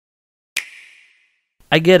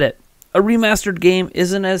I get it. A remastered game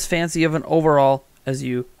isn't as fancy of an overall as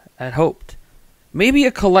you had hoped. Maybe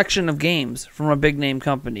a collection of games from a big name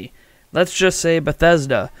company, let's just say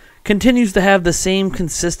Bethesda, continues to have the same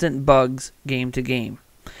consistent bugs game to game.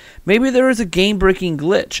 Maybe there is a game-breaking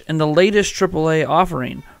glitch in the latest AAA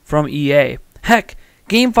offering from EA. Heck,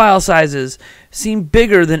 game file sizes seem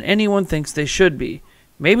bigger than anyone thinks they should be.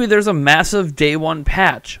 Maybe there's a massive day one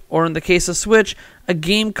patch, or in the case of Switch, a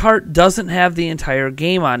game cart doesn't have the entire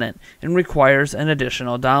game on it and requires an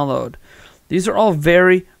additional download. These are all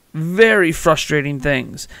very, very frustrating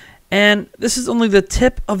things, and this is only the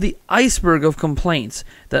tip of the iceberg of complaints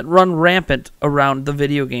that run rampant around the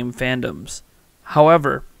video game fandoms.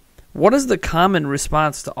 However, what is the common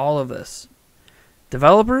response to all of this?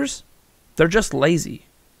 Developers? They're just lazy.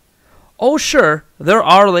 Oh sure, there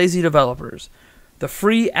are lazy developers. The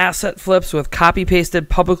free asset flips with copy-pasted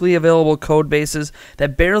publicly available code bases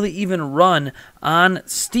that barely even run on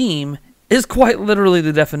Steam is quite literally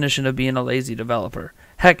the definition of being a lazy developer.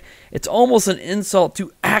 Heck, it's almost an insult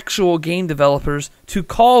to actual game developers to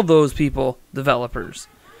call those people developers.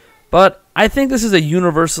 But I think this is a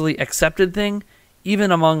universally accepted thing,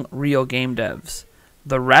 even among real game devs.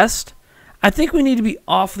 The rest? I think we need to be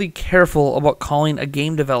awfully careful about calling a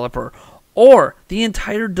game developer or the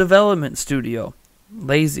entire development studio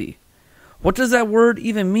lazy. What does that word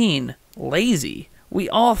even mean? Lazy. We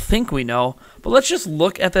all think we know, but let's just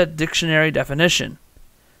look at that dictionary definition.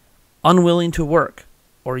 Unwilling to work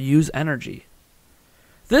or use energy.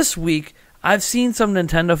 This week, I've seen some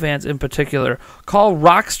Nintendo fans in particular call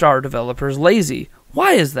Rockstar developers lazy.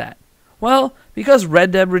 Why is that? Well, because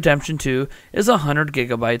Red Dead Redemption 2 is 100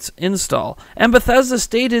 gigabytes install, and Bethesda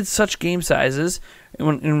stated such game sizes,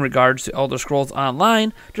 in regards to Elder Scrolls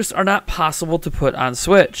Online, just are not possible to put on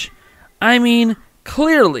Switch. I mean,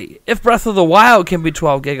 clearly, if Breath of the Wild can be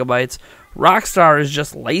 12 gigabytes, Rockstar is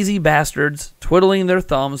just lazy bastards twiddling their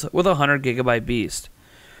thumbs with a 100 gigabyte beast.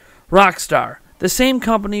 Rockstar, the same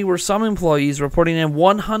company where some employees were putting in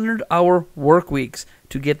 100-hour work weeks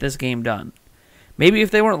to get this game done. Maybe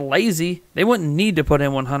if they weren't lazy, they wouldn't need to put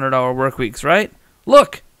in 100-hour work weeks, right?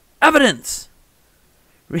 Look! Evidence!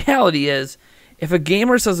 Reality is, if a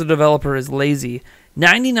gamer says a developer is lazy,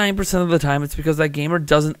 99% of the time it's because that gamer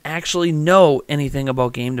doesn't actually know anything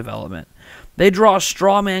about game development. They draw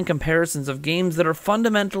straw man comparisons of games that are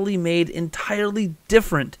fundamentally made entirely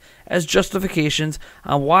different as justifications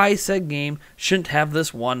on why said game shouldn't have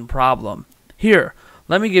this one problem. Here,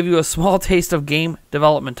 let me give you a small taste of game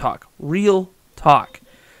development talk. Real talk.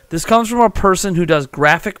 This comes from a person who does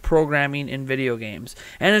graphic programming in video games,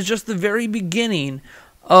 and is just the very beginning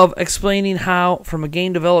of explaining how, from a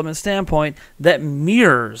game development standpoint, that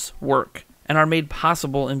mirrors work and are made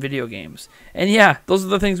possible in video games. And yeah, those are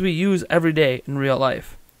the things we use every day in real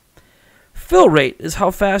life. Fill rate is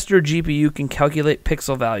how fast your GPU can calculate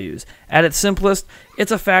pixel values. At its simplest,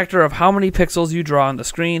 it's a factor of how many pixels you draw on the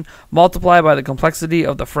screen, multiplied by the complexity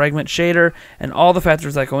of the fragment shader, and all the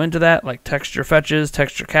factors that go into that, like texture fetches,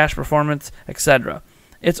 texture cache performance, etc.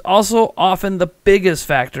 It's also often the biggest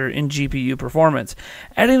factor in GPU performance.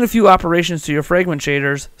 Adding a few operations to your fragment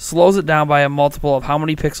shaders slows it down by a multiple of how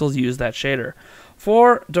many pixels use that shader.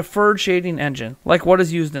 For deferred shading engine, like what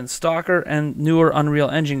is used in Stalker and newer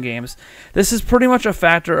Unreal Engine games, this is pretty much a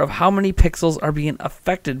factor of how many pixels are being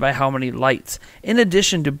affected by how many lights, in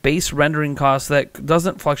addition to base rendering costs that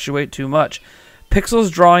doesn't fluctuate too much.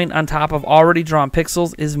 Pixels drawing on top of already drawn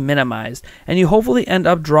pixels is minimized, and you hopefully end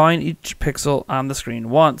up drawing each pixel on the screen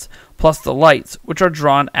once, plus the lights, which are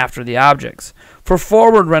drawn after the objects. For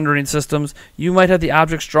forward rendering systems, you might have the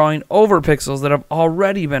objects drawing over pixels that have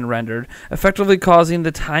already been rendered, effectively causing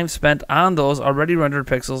the time spent on those already rendered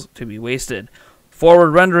pixels to be wasted.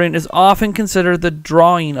 Forward rendering is often considered the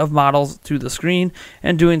drawing of models to the screen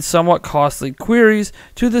and doing somewhat costly queries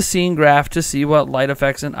to the scene graph to see what light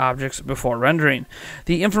effects and objects before rendering.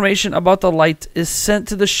 The information about the light is sent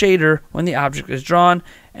to the shader when the object is drawn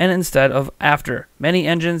and instead of after. Many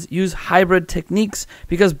engines use hybrid techniques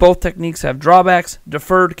because both techniques have drawbacks.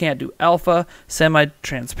 Deferred can't do alpha,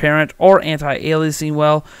 semi-transparent, or anti-aliasing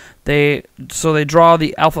well. So they draw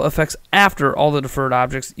the alpha effects after all the deferred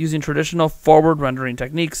objects using traditional forward rendering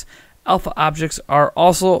techniques. Alpha objects are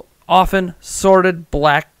also often sorted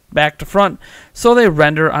black back to front, so they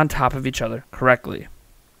render on top of each other correctly.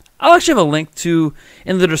 I'll actually have a link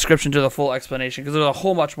in the description to the full explanation, because there's a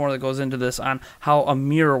whole much more that goes into this on how a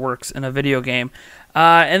mirror works in a video game.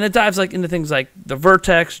 And it dives into things like the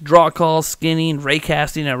vertex, draw calls, skinning,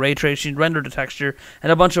 raycasting, and ray tracing, render to texture,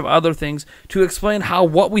 and a bunch of other things to explain how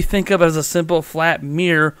what we think of as a simple flat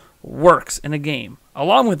mirror works in a game,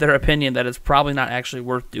 along with their opinion that it's probably not actually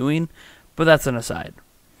worth doing. But that's an aside.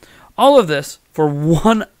 All of this for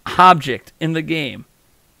one object in the game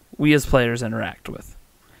we as players interact with.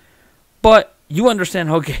 But you understand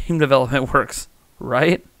how game development works,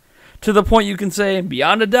 right? To the point you can say,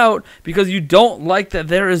 beyond a doubt, because you don't like that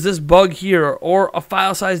there is this bug here or a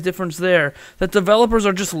file size difference there, that developers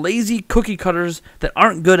are just lazy cookie cutters that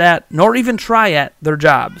aren't good at, nor even try at, their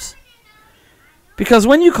jobs. Because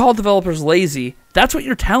when you call developers lazy, that's what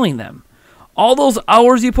you're telling them. All those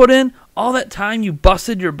hours you put in, all that time you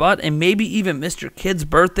busted your butt and maybe even missed your kids'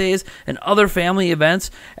 birthdays and other family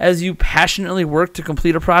events as you passionately worked to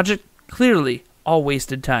complete a project, clearly all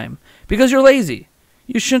wasted time. Because you're lazy.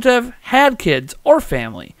 You shouldn't have had kids or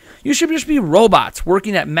family. You should just be robots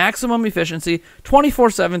working at maximum efficiency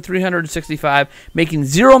 24/7, 365, making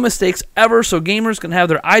zero mistakes ever so gamers can have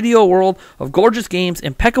their ideal world of gorgeous games,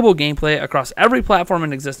 impeccable gameplay across every platform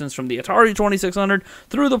in existence from the Atari 2600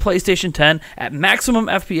 through the PlayStation 10 at maximum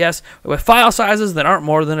FPS with file sizes that aren't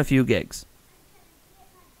more than a few gigs.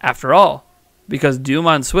 After all, because Doom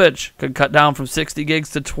on Switch could cut down from 60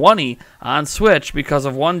 gigs to 20 on Switch because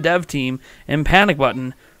of one dev team in Panic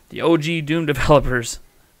Button, the OG Doom developers.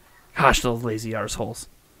 Gosh, those lazy arseholes.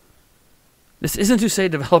 This isn't to say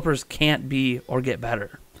developers can't be or get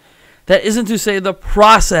better. That isn't to say the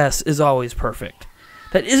process is always perfect.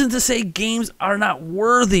 That isn't to say games are not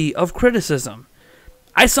worthy of criticism.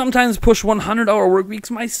 I sometimes push 100-hour work weeks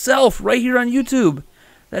myself right here on YouTube.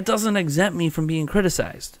 That doesn't exempt me from being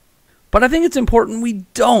criticized. But I think it's important we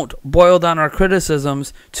don't boil down our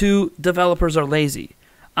criticisms to developers are lazy.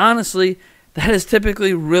 Honestly, that is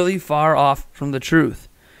typically really far off from the truth.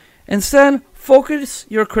 Instead, focus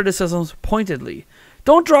your criticisms pointedly.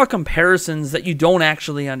 Don't draw comparisons that you don't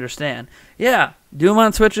actually understand. Yeah, Doom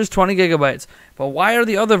on Switch is 20 gigabytes, but why are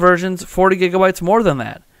the other versions 40 gigabytes more than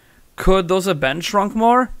that? Could those have been shrunk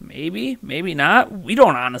more? Maybe, maybe not. We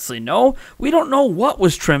don't honestly know. We don't know what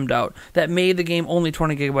was trimmed out that made the game only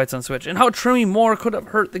 20 gigabytes on Switch, and how trimming more could have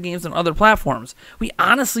hurt the games on other platforms. We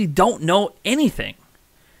honestly don't know anything.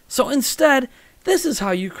 So instead, this is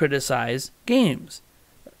how you criticize games,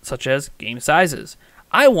 such as game sizes.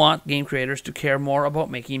 I want game creators to care more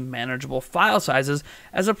about making manageable file sizes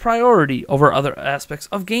as a priority over other aspects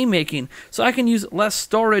of game making, so I can use less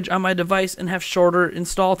storage on my device and have shorter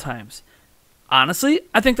install times. Honestly,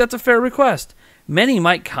 I think that's a fair request. Many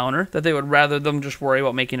might counter that they would rather them just worry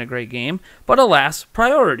about making a great game, but alas,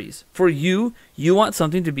 priorities. For you want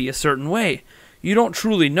something to be a certain way. You don't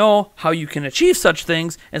truly know how you can achieve such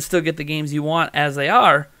things and still get the games you want as they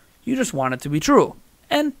are. You just want it to be true.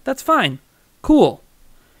 And that's fine. Cool.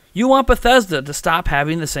 You want Bethesda to stop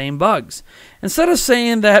having the same bugs. Instead of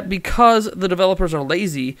saying that because the developers are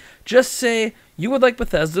lazy, just say you would like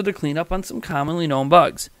Bethesda to clean up on some commonly known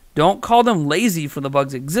bugs. Don't call them lazy for the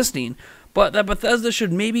bugs existing, but that Bethesda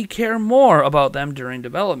should maybe care more about them during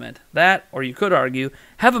development. That, or you could argue,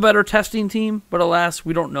 have a better testing team, but alas,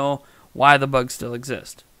 we don't know why the bugs still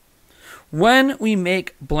exist. When we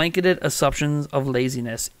make blanketed assumptions of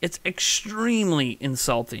laziness, it's extremely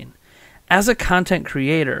insulting. As a content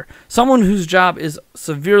creator, someone whose job is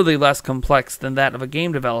severely less complex than that of a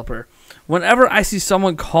game developer, whenever I see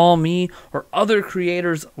someone call me or other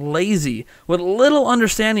creators lazy with little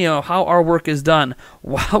understanding of how our work is done,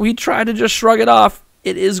 while we try to just shrug it off,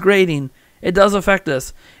 it is grating. It does affect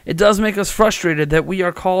us. It does make us frustrated that we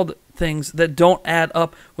are called things that don't add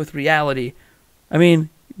up with reality. I mean,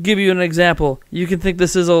 give you an example. You can think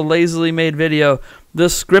this is a lazily made video. The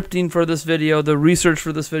scripting for this video, the research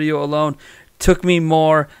for this video alone took me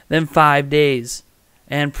more than 5 days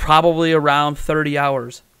and probably around 30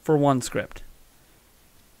 hours for one script.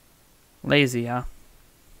 Lazy, huh?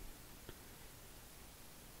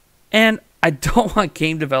 And I don't want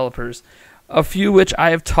game developers, a few which I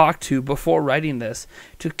have talked to before writing this,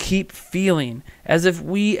 to keep feeling as if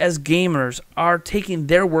we as gamers are taking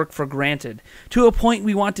their work for granted, to a point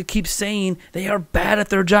we want to keep saying they are bad at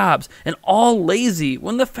their jobs and all lazy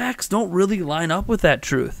when the facts don't really line up with that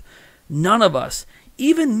truth. None of us,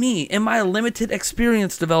 even me in my limited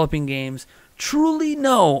experience developing games, truly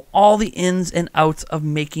know all the ins and outs of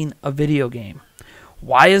making a video game.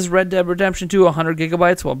 Why is Red Dead Redemption 2 100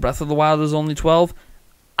 gigabytes while Breath of the Wild is only 12?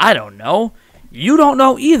 I don't know. You don't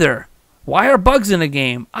know either. Why are bugs in a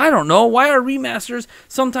game? I don't know. Why are remasters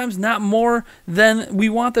sometimes not more than we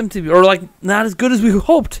want them to be, or like not as good as we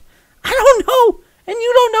hoped? I don't know. And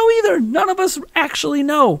you don't know either. None of us actually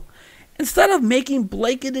know. Instead of making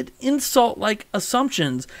blanketed insult-like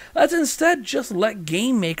assumptions, let's instead just let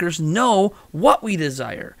game makers know what we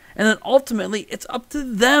desire. And then ultimately, it's up to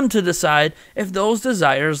them to decide if those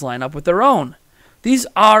desires line up with their own. These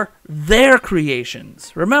are their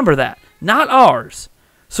creations. Remember that, not ours.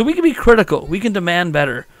 So we can be critical, we can demand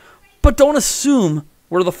better, but don't assume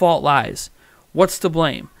where the fault lies. What's to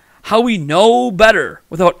blame? How we know better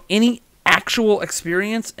without any actual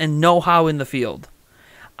experience and know-how in the field.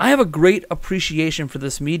 I have a great appreciation for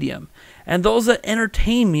this medium and those that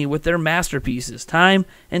entertain me with their masterpieces time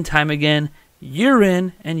and time again, year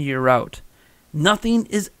in and year out. Nothing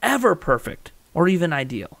is ever perfect or even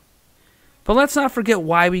ideal. But let's not forget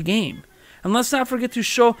why we game, and let's not forget to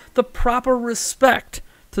show the proper respect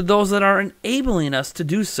to those that are enabling us to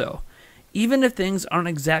do so, even if things aren't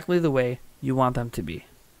exactly the way you want them to be.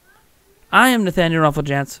 I am Nathaniel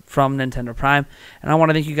Rufflejantz from Nintendo Prime, and I want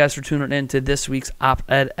to thank you guys for tuning in to this week's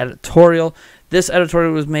op-ed editorial. This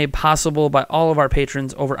editorial was made possible by all of our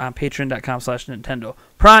patrons over on patreon.com/Nintendo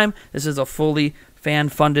Prime. This is a fully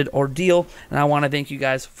fan-funded ordeal, and I want to thank you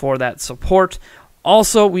guys for that support.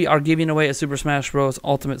 Also, we are giving away a Super Smash Bros.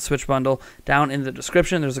 Ultimate Switch Bundle down in the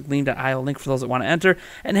description. There's a Gleam.io link for those that want to enter.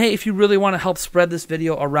 And hey, if you really want to help spread this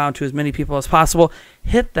video around to as many people as possible,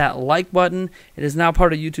 hit that like button. It is now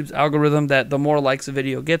part of YouTube's algorithm that the more likes a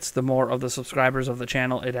video gets, the more of the subscribers of the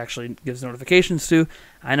channel it actually gives notifications to.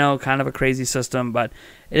 I know, kind of a crazy system, but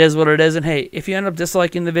it is what it is. And hey, if you end up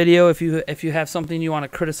disliking the video, if you have something you want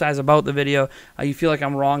to criticize about the video, you feel like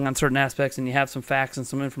I'm wrong on certain aspects, and you have some facts and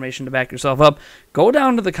some information to back yourself up, go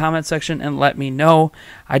down to the comment section and let me know.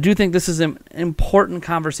 I do think this is an important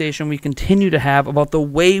conversation we continue to have about the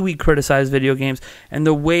way we criticize video games and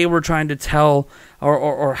the way we're trying to tell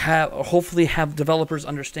or hopefully have developers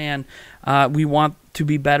understand we want to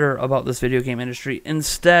be better about this video game industry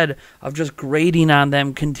instead of just grading on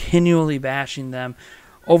them, continually bashing them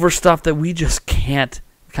over stuff that we just can't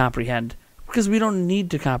comprehend because we don't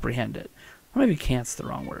need to comprehend it. Or maybe can't's the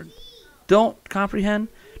wrong word. Don't comprehend,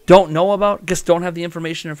 don't know about, just don't have the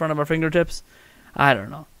information in front of our fingertips. I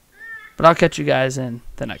don't know. But I'll catch you guys in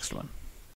the next one.